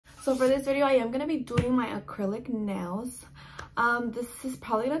So for this video, I am gonna be doing my acrylic nails. This is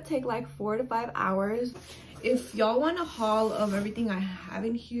probably gonna take like 4 to 5 hours. If y'all want a haul of everything I have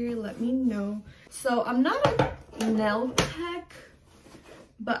in here, let me know. So I'm not a nail tech,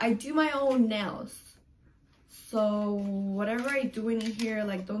 but I do my own nails. So whatever I do in here,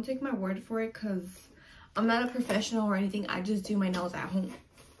 like, don't take my word for it, because I'm not a professional or anything. I just do my nails at home.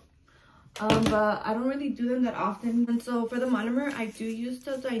 But I don't really do them that often. And so for the monomer, I do use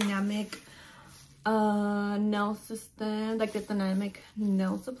the dynamic nail system, like the dynamic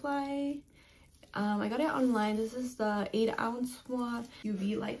nail supply. I got it online. This is the 8-ounce one,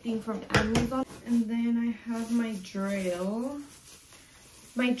 UV light thing from Amazon. And then I have my drill.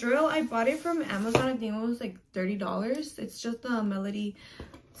 My drill, I bought it from Amazon. I think it was like $30. It's just the Melody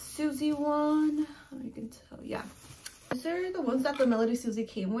Susie one. I can tell, yeah. These are the ones that the Melody Susie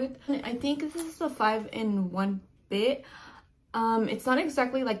came with. I think this is the 5-in-1 bit. It's not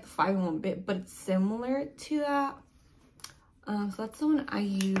exactly like the 5-in-1 bit, but it's similar to that. So that's the one I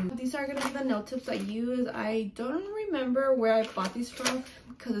use. These are gonna be the nail tips I use. I don't remember where I bought these from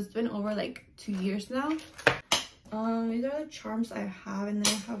because it's been over like 2 years now. These are the charms I have, and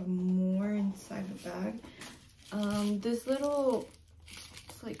then I have more inside the bag. This little,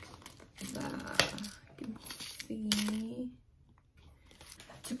 it's like that. You can see,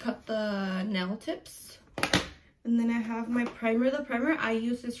 to cut the nail tips. And then I have my primer. The primer I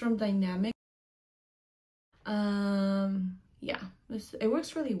use is from Dynamic. Yeah, it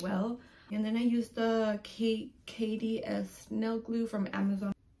works really well. And then I use the KDS nail glue from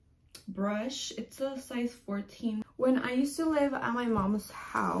Amazon. Brush, it's a size 14. When I used to live at my mom's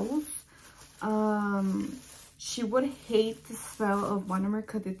house, she would hate the smell of monomer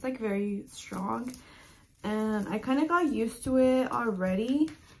because it's like very strong, and I kind of got used to it already.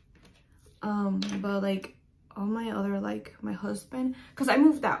 But like all my other, like my husband, because I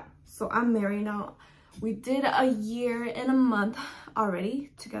moved out, so I'm married now. We did a year and a month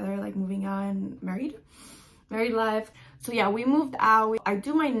already together, like moving out and married life. So yeah, we moved out. I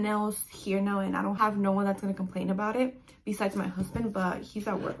do my nails here now, and I don't have no one that's gonna complain about it besides my husband, but he's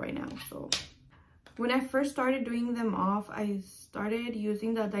at work right now. So when I first started doing them off, I started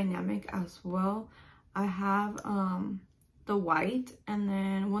using the dynamic as well. I have the white, and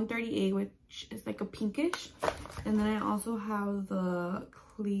then 138, which is like a pinkish, and then I also have the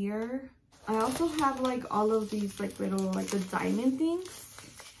clear. I also have like all of these like little, like the diamond things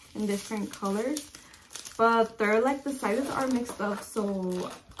in different colors, but they're like, the sizes are mixed up.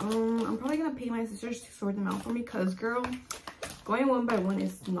 So I'm probably gonna pay my sisters to sort them out for me, because girl, going one by one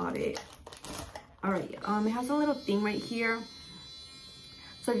is not it. All right, it has a little thing right here.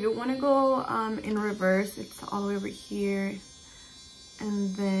 So if you want to go in reverse, it's all the way over here,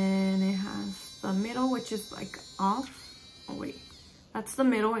 and then it has the middle, which is like off. Oh wait, that's the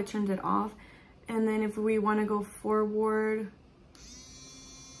middle. It turns it off. And then if we want to go forward,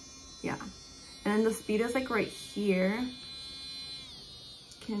 yeah, and then the speed is like right here.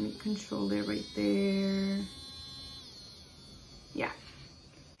 Can control it right there. Yeah.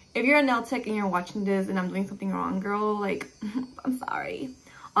 If you're a nail tech and you're watching this and I'm doing something wrong, girl, like, I'm sorry.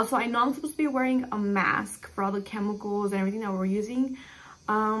 Also, I know I'm supposed to be wearing a mask for all the chemicals and everything that we're using.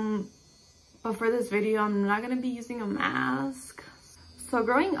 But for this video, I'm not going to be using a mask. So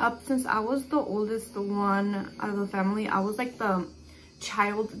growing up, since I was the oldest one out of the family, I was like the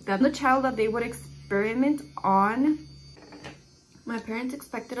child that they would experiment on. My parents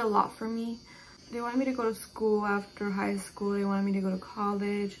expected a lot from me. They wanted me to go to school after high school. They wanted me to go to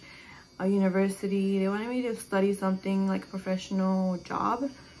college, a university. They wanted me to study something like a professional job.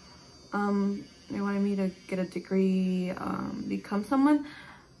 They wanted me to get a degree, become someone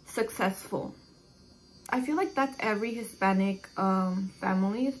successful. I feel like that's every Hispanic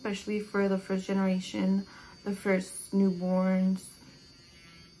family, especially for the first generation, the first newborns,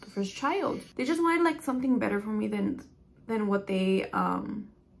 the first child. They just wanted like something better for me than what they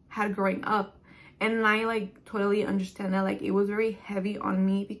had growing up. And I like totally understand that. Like, it was very heavy on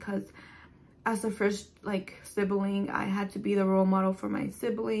me because as the first like sibling, I had to be the role model for my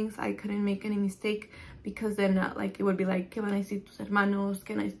siblings. I couldn't make any mistake, because then like it would be like, ¿qué van a decir tus hermanos?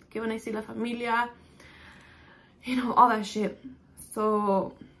 ¿Qué van a decir la familia? You know, all that shit.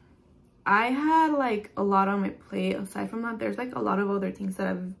 So I had like a lot on my plate. Aside from that, there's like a lot of other things that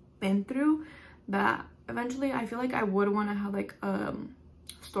I've been through that eventually I feel like I would want to have like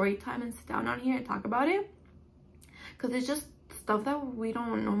story time and sit down on here and talk about it, because it's just stuff that we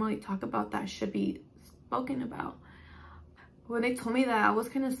don't normally talk about that should be spoken about. When they told me that, I was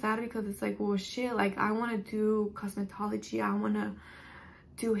kind of sad, because it's like, well, shit, like I want to do cosmetology, I want to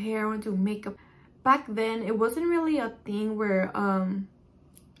do hair, I want to do makeup. Back then it wasn't really a thing where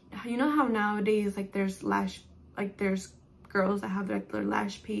you know how nowadays like there's girls that have like their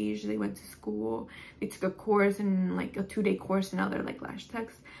lash page, they went to school, they took a course and like a 2-day course, and now they're like lash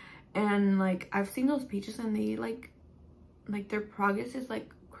techs. And like I've seen those pages, and they like their progress is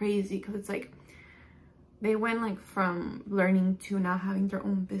like crazy, because it's like they went like from learning to now having their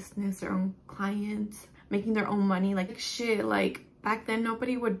own business, their own clients, making their own money. Like shit, like back then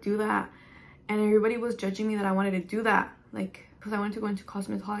nobody would do that, and everybody was judging me that I wanted to do that, like because I wanted to go into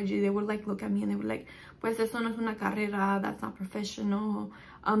cosmetology. They would like look at me and they would like, pues eso no es una carrera, that's not professional,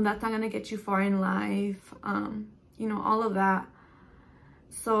 that's not gonna get you far in life, you know, all of that.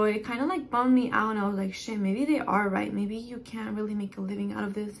 So it kind of like bummed me out, and I was like, shit, maybe they are right. Maybe you can't really make a living out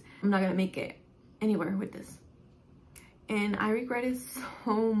of this. I'm not gonna make it anywhere with this, and I regret it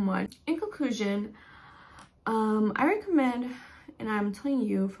so much. In conclusion, I recommend, and I'm telling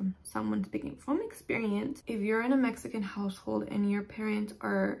you from someone speaking from experience, if you're in a Mexican household and your parents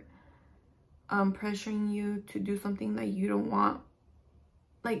are pressuring you to do something that you don't want,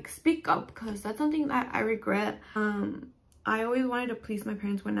 like speak up, because that's something that I regret. I always wanted to please my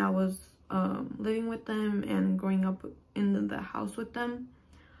parents when I was living with them and growing up in the house with them.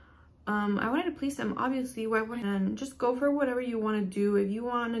 I wanted to please them, obviously. Why wouldn't? And just go for whatever you want to do. If you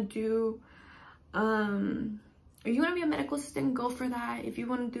want to do if you want to be a medical assistant, go for that. If you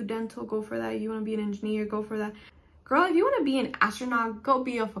want to do dental, go for that. If you want to be an engineer, go for that. Girl, if you want to be an astronaut, go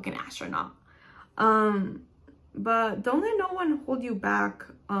be a fucking astronaut. But don't let no one hold you back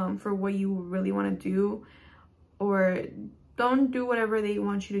for what you really want to do, or don't do whatever they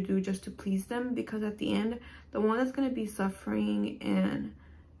want you to do just to please them, because at the end, the one that's going to be suffering and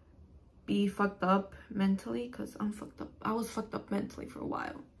be fucked up mentally, because I'm fucked up. I was fucked up mentally for a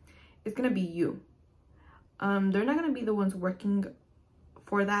while. It's going to be you. They're not going to be the ones working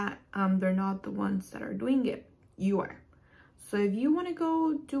for that. They're not the ones that are doing it. You are. So if you want to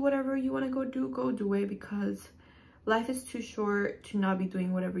go do whatever you want to go do it, because life is too short to not be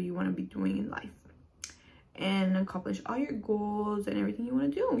doing whatever you want to be doing in life and accomplish all your goals and everything you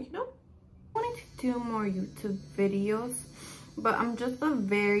want to do, you know? I wanted to do more YouTube videos, but I'm just a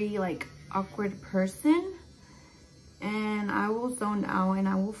very like awkward person, and I will zone out and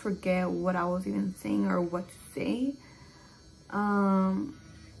I will forget what I was even saying or what to say.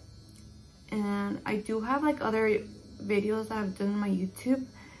 And I do have like other videos that I've done on my YouTube,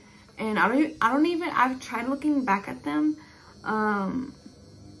 and I've tried looking back at them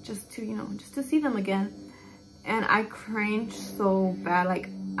just to, you know, just to see them again, and I cringe so bad. Like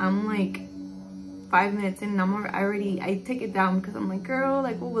I'm like 5 minutes in and I take it down, because I'm like, girl,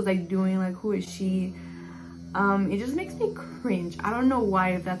 like what was I doing? Like who is she? It just makes me cringe. I don't know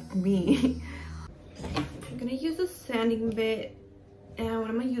why, if that's me. I'm gonna use a sanding bit, and what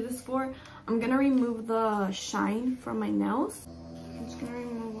I'm gonna use this for, I'm gonna remove the shine from my nails. I'm just gonna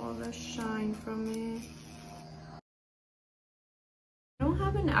remove all the shine from it. I don't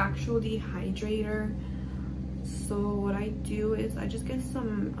have an actual dehydrator, so what I do is I just get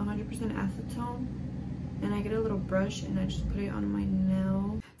some 100% acetone, and I get a little brush and I just put it on my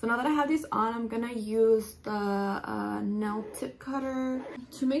nail. So now that I have these on, I'm gonna use the nail tip cutter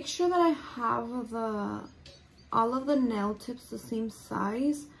to make sure that I have all of the nail tips the same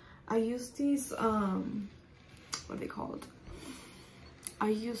size. I use these what are they called? I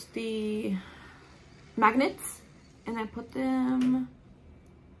use the magnets, and I put them,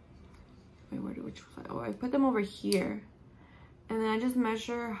 wait, which side? Oh, I put them over here, and then I just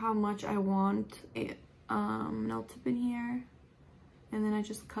measure how much I want a nail tip in here, and then I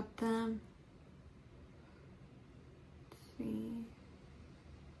just cut them. Let's see,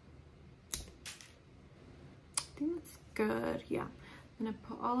 I think that's good. Yeah, I'm gonna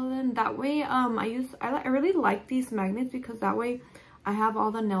put all of them that way. I really like these magnets, because that way I have all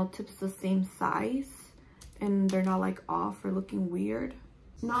the nail tips the same size and they're not like off or looking weird.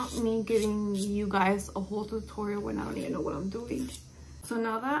 Not me giving you guys a whole tutorial when I don't even know what I'm doing. So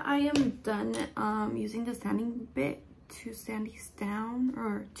now that I am done using the sanding bit to sand these down,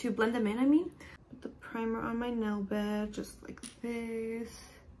 or to blend them in, I mean, put the primer on my nail bed just like this.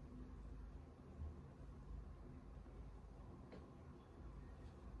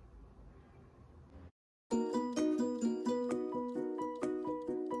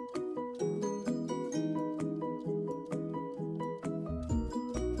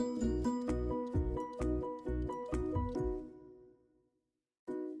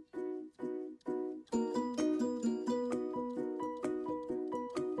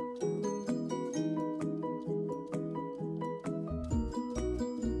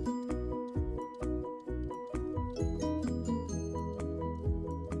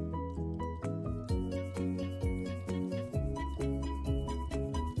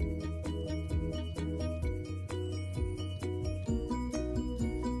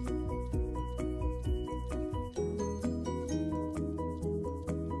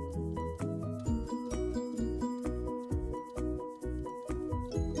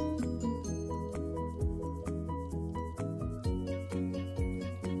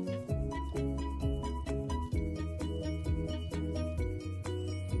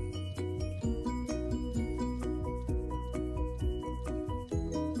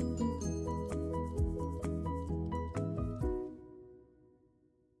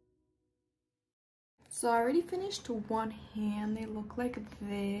 So I already finished one hand. They look like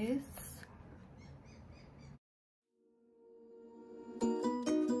this.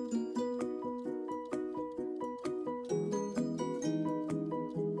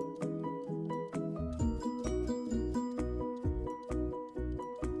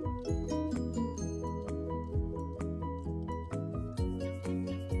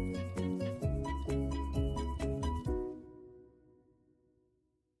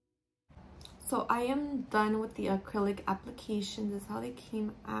 So I am done with the acrylic application. This is how they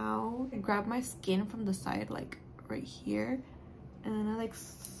came out. I grabbed my skin from the side, like right here, and then I like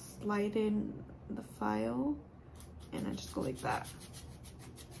slide in the file and I just go like that.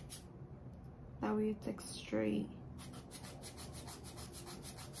 That way it's like straight.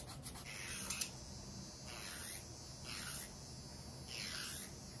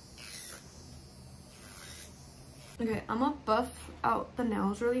 Okay, I'm gonna buff out the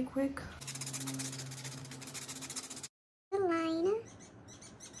nails really quick.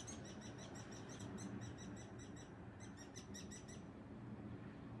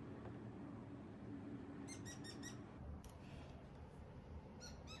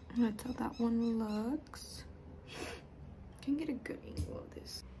 That's how that one looks. I can get a good angle of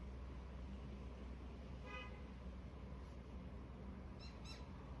this.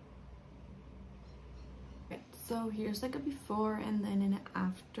 Right, so here's like a before and then an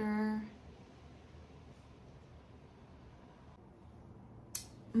after.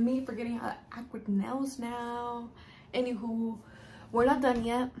 Me forgetting how to act with nails now. Anywho, we're not done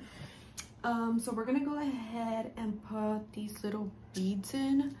yet. So we're gonna go ahead and put these little beads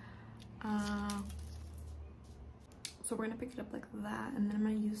in. So we're gonna pick it up like that, and then I'm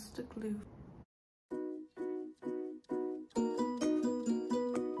gonna use the glue.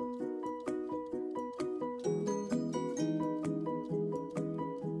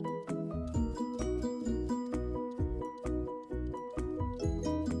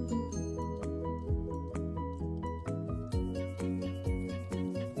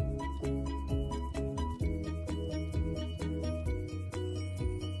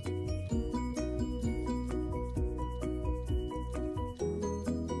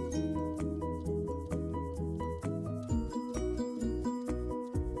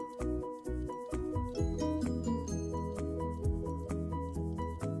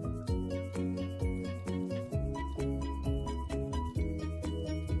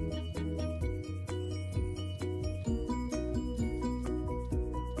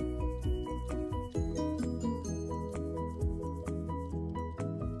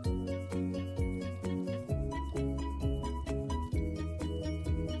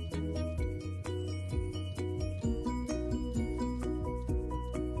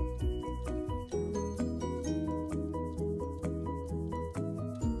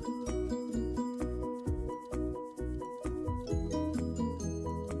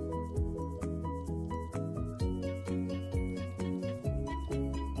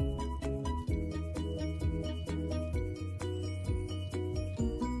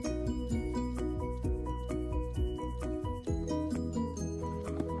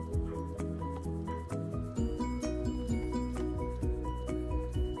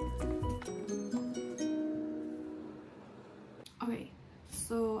 Okay,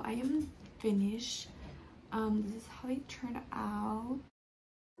 so I am finished. This is how it turned out.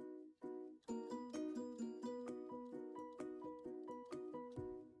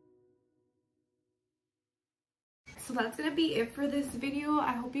 So that's gonna be it for this video.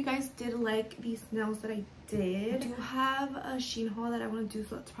 I hope you guys did like these nails that I did. I do have a sheen haul that I want to do,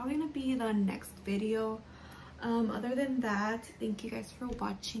 so it's probably gonna be the next video. Other than that, thank you guys for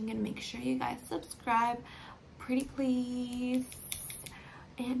watching, and make sure you guys subscribe, pretty please.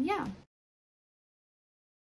 And yeah.